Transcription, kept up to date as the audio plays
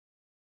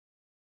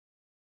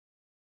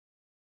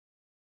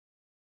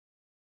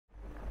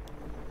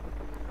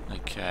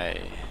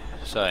Okay,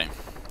 so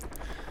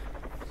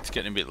it's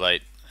getting a bit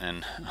late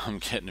and I'm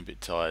getting a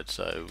bit tired,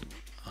 so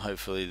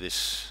hopefully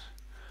this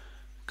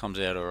comes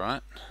out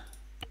alright.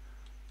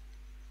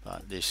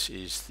 But this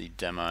is the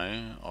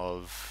demo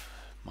of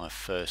my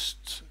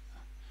first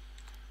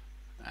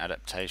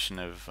adaptation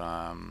of,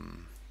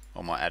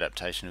 or my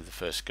adaptation of the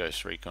first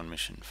Ghost Recon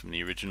mission from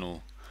the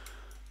original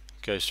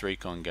Ghost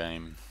Recon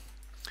game,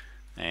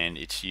 and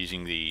it's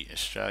using the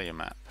Australia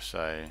map,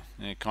 so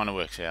it kind of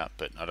works out,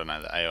 but I don't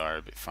know, the AI are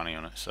a bit funny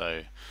on it,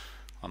 so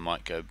I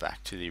might go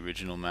back to the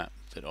original map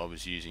that I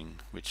was using,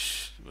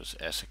 which was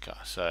Essica.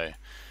 So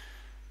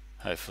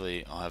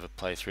hopefully I'll have a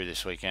playthrough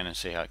this weekend and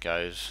see how it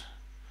goes,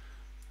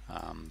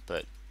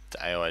 but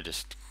the AI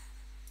just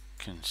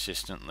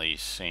consistently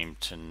seem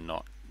to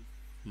not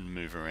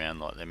move around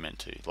like they're meant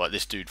to. Like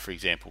this dude, for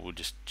example, will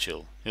just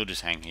chill. He'll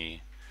just hang here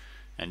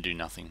and do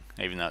nothing,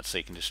 even though it's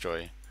seek and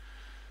destroy.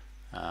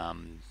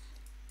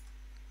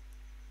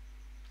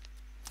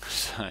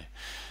 So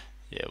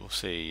yeah, we'll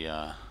see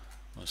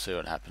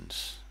what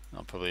happens.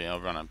 I'll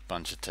run a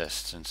bunch of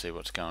tests and see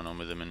what's going on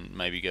with them, and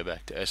maybe go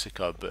back to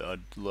Essica, but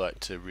I'd like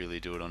to really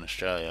do it on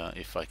Australia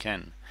if I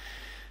can,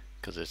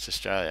 because it's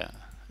Australia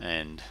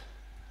and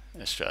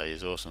Australia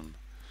is awesome.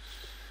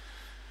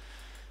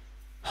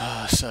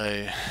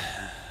 So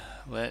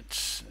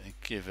let's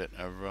give it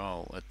a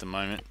roll. At the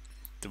moment,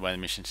 the way the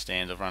mission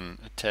stands, I've run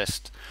a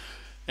test,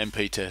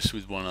 MP test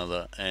with one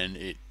other, and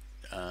it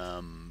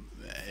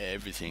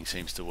everything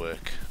seems to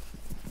work.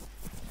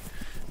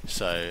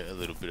 So a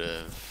little bit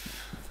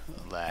of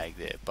lag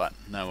there, but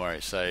no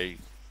worries. So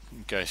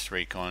Ghost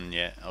Recon,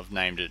 yeah, I've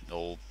named it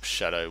all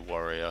Shadow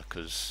Warrior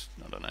because,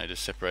 I don't know, to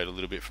separate a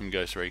little bit from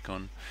Ghost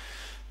Recon,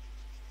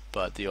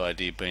 but the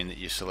idea being that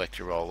you select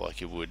your role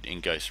like you would in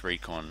Ghost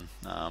Recon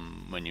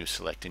when you're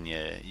selecting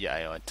your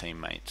AI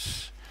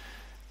teammates.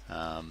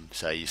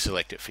 So you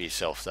select it for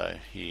yourself though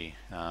here.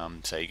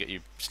 So you got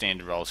your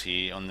standard roles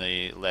here. On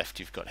the left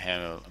you've got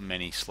how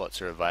many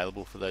slots are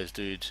available for those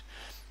dudes.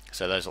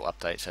 So those will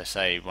update. So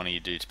say one of your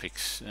dudes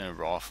picks a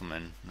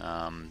rifleman,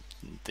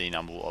 the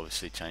number will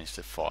obviously change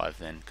to 5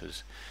 then,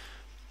 because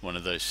one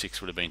of those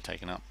 6 would have been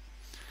taken up.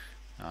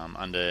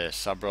 Under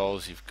sub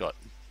roles you've got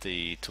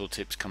the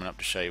tooltips coming up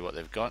to show you what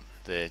they've got.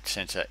 The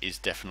sensor is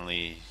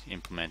definitely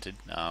implemented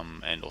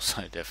and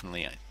also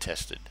definitely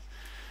tested.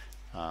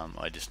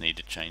 I just need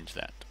to change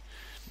that.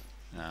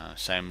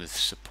 Same with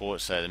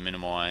support, so the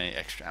Minimi,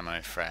 extra ammo,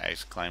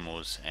 frags,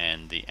 claymores,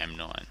 and the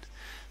M9.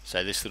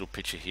 So this little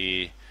picture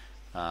here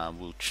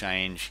will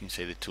change. You can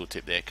see the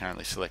tooltip there,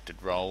 currently selected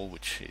role,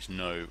 which is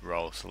no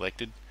role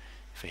selected.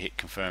 If I hit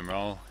confirm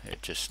role,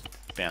 it just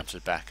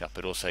bounces back up.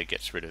 It also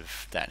gets rid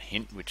of that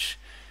hint, which,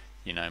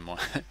 you know,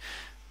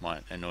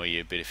 might annoy you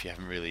a bit if you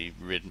haven't really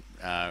read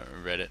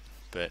it,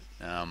 but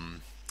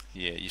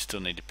yeah, you still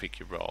need to pick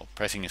your role.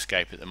 Pressing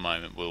escape at the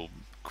moment will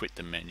quit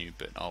the menu,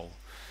 but I'll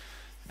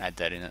add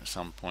that in at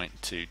some point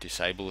to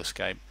disable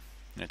escape.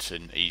 It's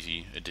an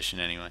easy addition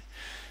anyway.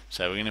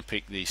 So we're going to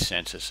pick the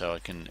sensor so I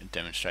can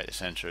demonstrate the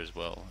sensor as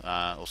well.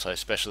 Also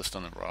specialist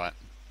on the right.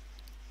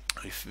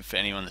 If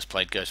anyone that's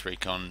played Ghost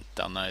Recon,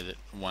 they'll know that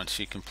once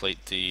you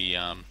complete the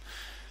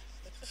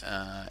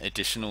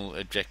additional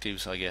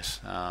objectives, I guess,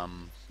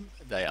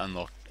 they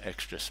unlock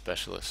extra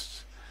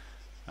specialists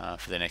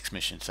for the next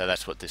mission. So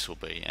that's what this will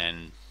be,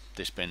 and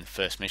this being the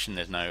first mission,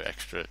 there's no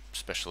extra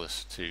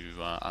specialists to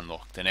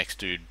unlock. The next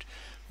dude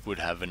would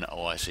have an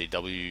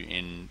OICW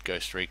in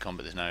Ghost Recon,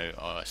 but there's no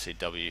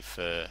OICW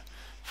for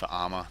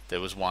armor. There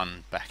was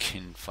one back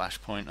in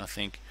Flashpoint, I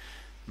think.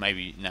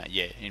 Maybe, no,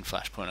 yeah, in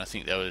Flashpoint I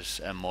think there was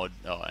a mod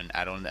or an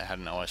add-on that had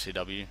an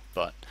OICW,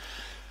 but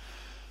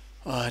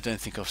I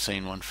don't think I've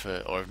seen one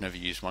for, or I've never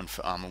used one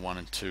for Armor 1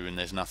 and 2, and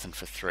there's nothing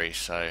for 3,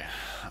 so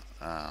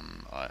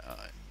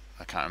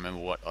I can't remember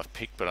what I've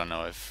picked, but I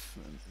know I've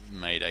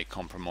made a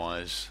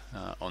compromise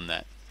on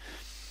that.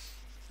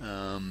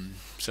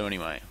 So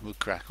anyway, we'll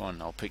crack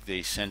on. I'll pick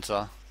the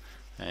sensor,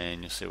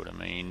 and you'll see what I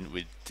mean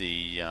with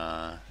the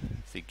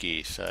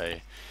gear. So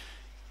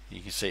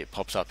you can see it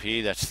pops up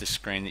here. That's the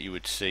screen that you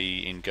would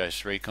see in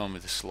Ghost Recon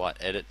with a slight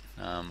edit.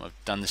 I've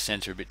done the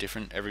sensor a bit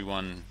different. Every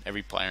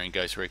player in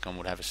Ghost Recon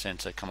would have a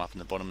sensor come up in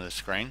the bottom of the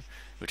screen,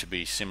 which would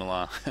be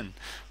similar and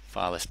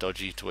far less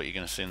dodgy to what you're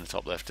going to see in the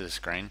top left of the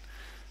screen.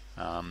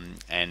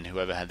 And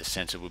whoever had the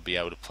sensor would be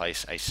able to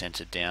place a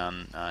sensor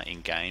down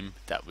in game.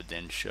 That would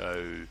then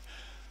show,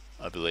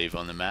 I believe,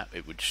 on the map,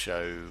 it would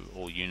show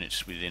all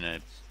units within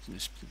a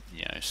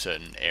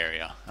certain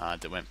area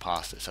that went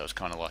past it. So it's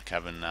kind of like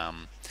having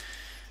an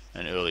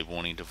early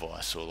warning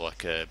device, or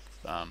like an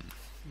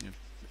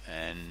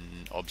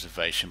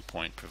observation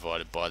point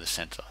provided by the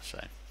sensor.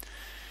 So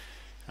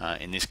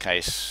in this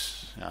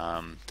case,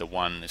 the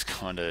one is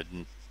kind of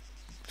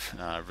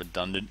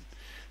redundant,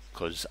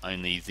 because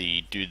only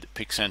the dude that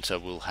picks sensor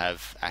will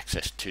have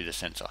access to the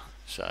sensor.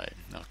 So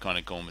I've kind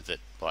of gone with it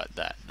like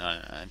that.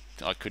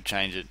 I could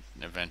change it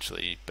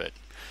eventually, but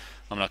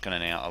I'm not going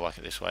to now. I like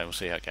it this way. We'll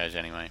see how it goes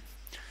anyway.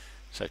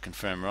 So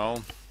confirm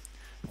role,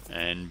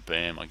 and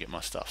bam, I get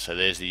my stuff. So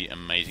there's the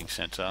amazing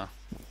sensor.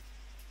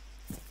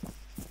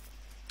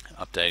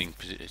 Updating,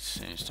 it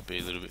seems to be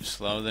a little bit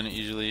slower than it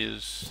usually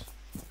is.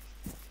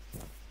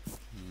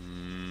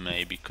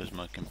 Maybe because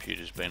my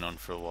computer's been on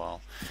for a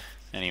while.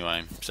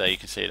 Anyway, so you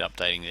can see it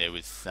updating there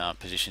with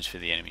positions for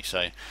the enemy.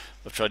 So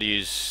I've tried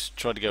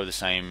to go with the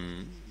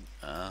same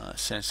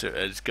sensor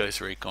as Ghost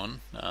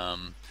Recon.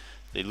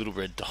 The little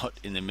red dot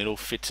in the middle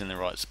fits in the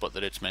right spot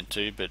that it's meant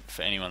to, but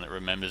for anyone that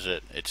remembers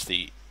it, it's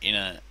the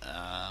inner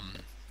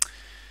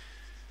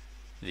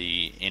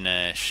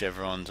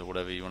chevrons, or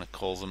whatever you want to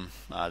call them,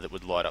 that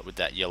would light up with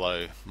that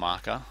yellow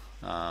marker,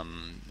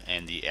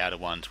 and the outer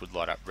ones would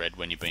light up red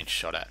when you're being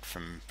shot at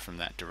from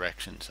that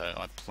direction. So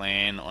I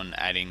plan on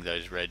adding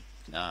those red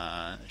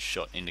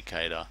shot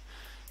indicator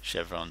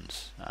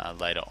chevrons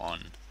later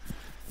on,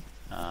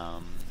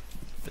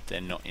 but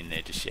they're not in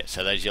there just yet.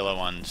 So those yellow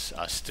ones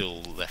are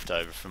still left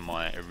over from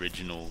my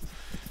original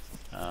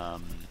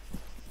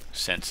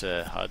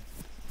sensor HUD,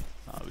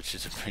 which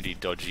is a pretty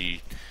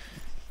dodgy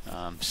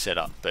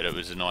setup, but it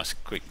was a nice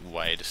quick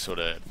way to sort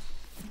of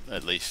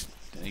at least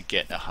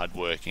get a HUD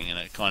working, and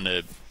it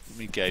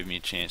gave me a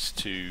chance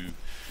to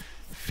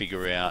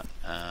figure out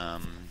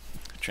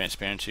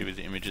transparency with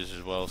the images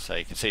as well. So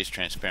you can see it's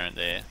transparent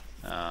there.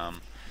 Yeah,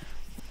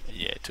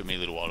 it took me a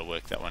little while to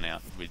work that one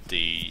out with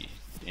the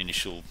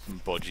initial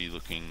bodgy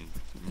looking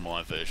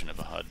my version of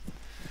a HUD.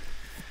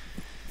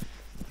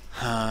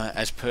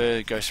 As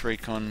per Ghost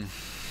Recon,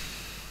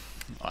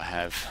 I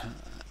have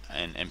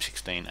an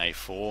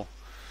M16A4.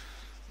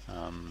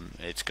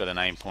 It's got an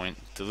aim point.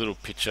 The little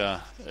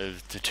picture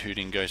of the dude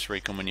in Ghost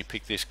Recon, when you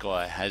pick this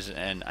guy, has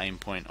an aim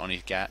point on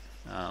his gat.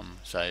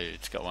 So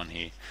it's got one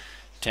here,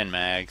 10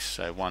 mags,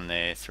 so 1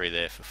 there, 3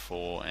 there for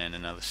 4, and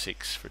another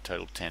 6 for a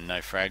total 10.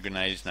 No frag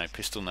grenades, no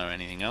pistol, no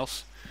anything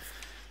else,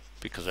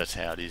 because that's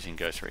how it is in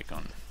Ghost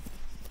Recon.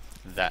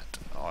 That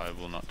I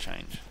will not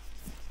change.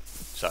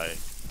 So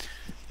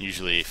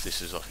usually if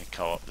this is like a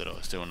co-op that I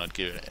was doing, I'd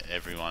give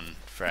everyone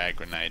frag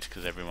grenades,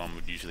 because everyone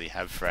would usually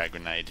have frag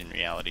grenades in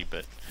reality,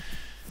 but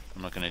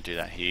I'm not going to do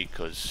that here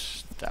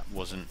because that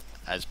wasn't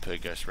as per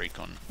Ghost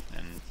Recon,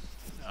 and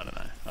I don't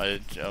know,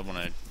 I want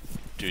to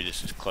do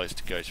this as close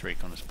to Ghost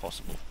Recon as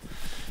possible.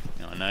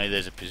 Now, I know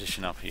there's a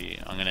position up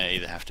here. I'm going to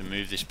either have to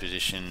move this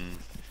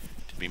position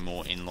to be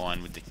more in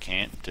line with the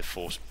camp to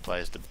force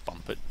players to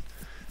bump it,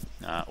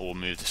 or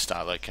move the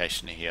start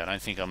location to here. I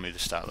don't think I'll move the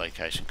start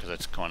location because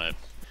that's kind of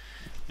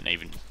an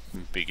even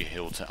bigger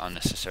hill to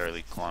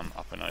unnecessarily climb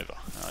up and over.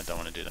 I don't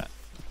want to do that.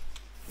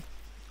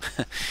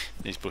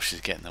 These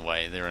bushes get in the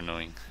way, they're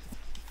annoying.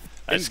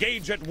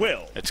 Engage at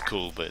will. It's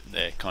cool, but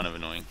they're kind of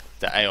annoying.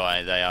 The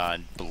AI, they are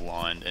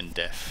blind and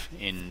deaf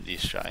in the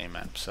Australian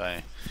map,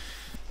 so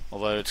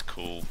although it's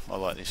cool, I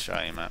like the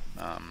Australian map.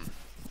 Yeah,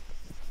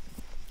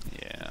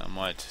 I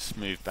might just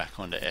move back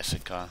onto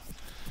Essica,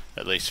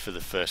 at least for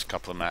the first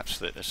couple of maps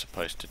that are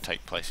supposed to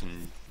take place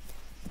in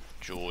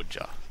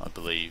Georgia, I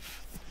believe,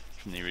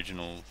 from the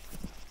original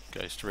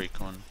Ghost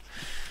Recon.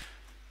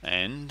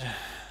 And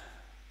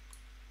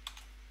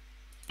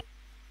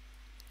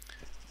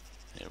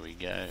there we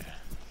go.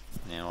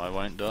 Now I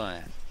won't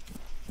die.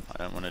 I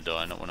don't want to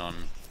die, not when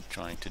I'm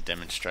trying to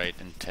demonstrate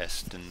and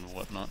test and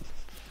whatnot.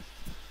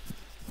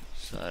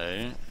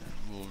 So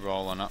we'll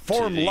roll on up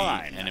to the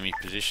enemy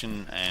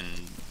position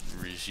and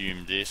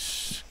resume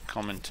this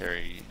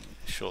commentary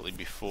shortly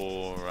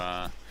before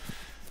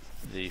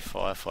the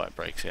firefight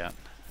breaks out.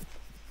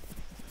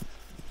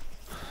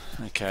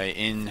 Okay,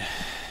 in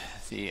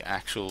the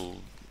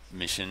actual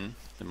mission,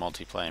 the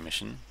multiplayer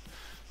mission,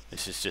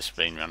 this has just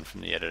been run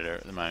from the editor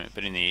at the moment,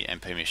 but in the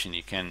MP mission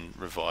you can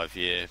revive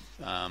your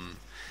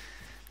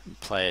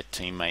player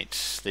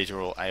teammates. These are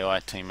all AI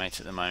teammates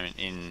at the moment.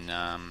 In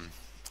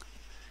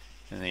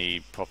the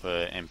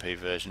proper MP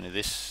version of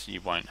this,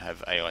 you won't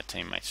have AI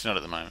teammates. Not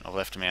at the moment. I've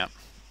left them out.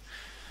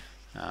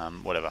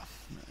 Whatever.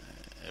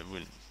 It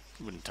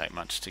wouldn't take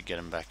much to get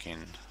them back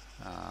in,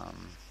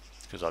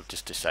 because I've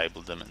just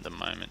disabled them at the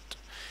moment.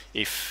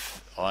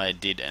 If I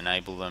did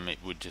enable them, it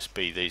would just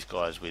be these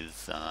guys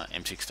with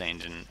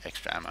M16s and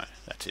extra ammo.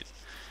 That's it.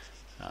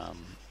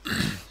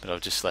 But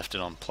I've just left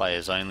it on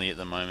players only at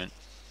the moment,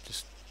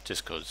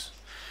 just cause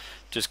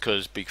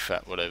big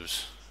fat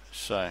whatevers.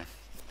 So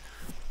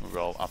we'll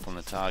roll up on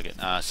the target.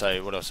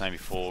 So what I was saying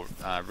before,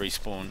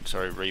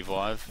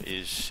 revive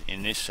is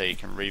in this, so you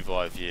can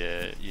revive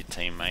your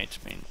teammates,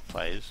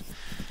 players.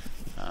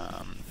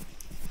 I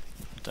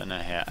don't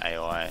know how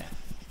AI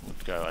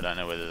would go. I don't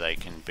know whether they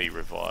can be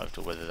revived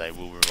or whether they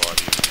will revive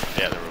you. I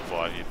doubt they'll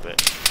revive you,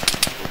 but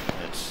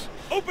let's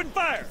open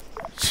fire.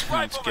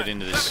 Let's get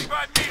into this.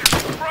 75 meters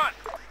front.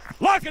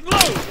 Lock and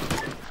load.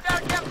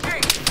 Down MG,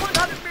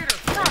 100 meters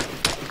front.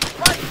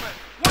 Rifleman,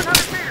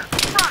 100 meters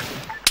front.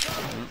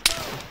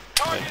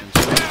 Taking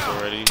some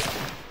down. already.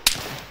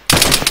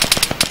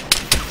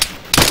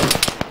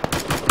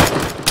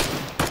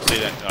 See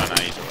that? Oh no,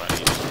 he's alright.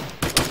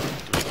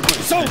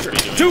 Soldier,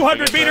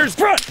 200 meters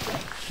front.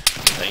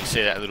 So you can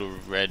see that little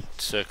red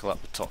circle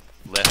up the top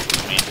left,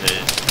 which means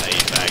there's a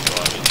bad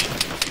guy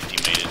within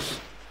 50 meters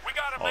We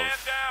got a man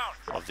down.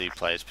 of the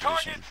player's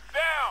position. Target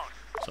down.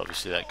 So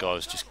obviously that guy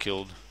was just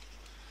killed.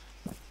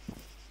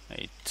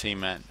 A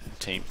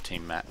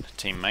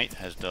teammate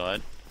has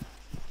died.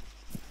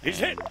 He's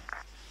hit.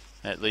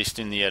 At least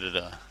in the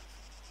editor,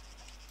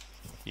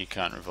 you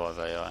can't revive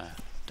AI.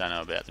 Don't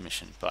know about the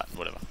mission, but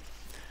whatever.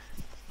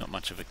 Not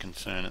much of a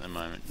concern at the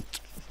moment.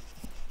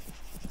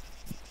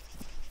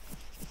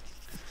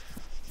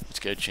 Let's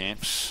go,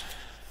 champs.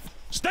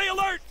 Stay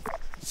alert.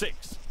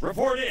 6.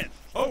 Report in.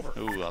 Over.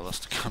 Ooh, I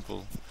lost a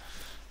couple.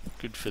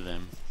 Good for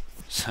them.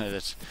 So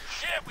that's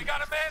Shit, we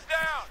got a man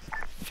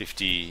down.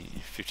 50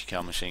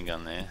 cal machine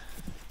gun there.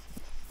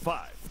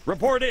 5.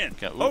 Report in.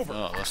 Go, ooh, Over.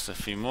 oh, I lost a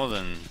few more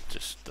than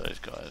just those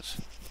guys.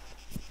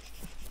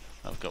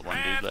 I've got one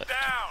Man dude left.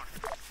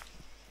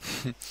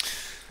 down.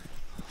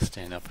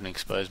 Stand up and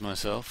expose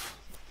myself.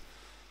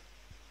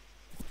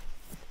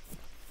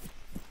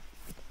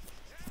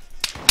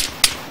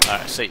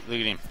 Alright, see, look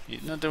at him.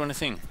 He's not doing a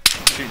thing.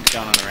 Shooting's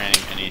going on around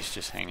him and he's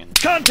just hanging.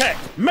 Contact.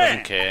 Doesn't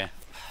Man. care.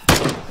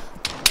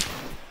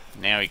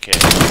 Now he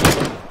cares.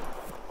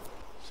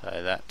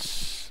 So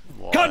that's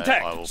why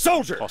Contact! I will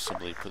Soldier!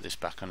 possibly put this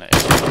back on the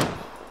X.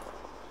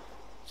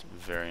 It's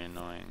very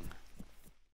annoying.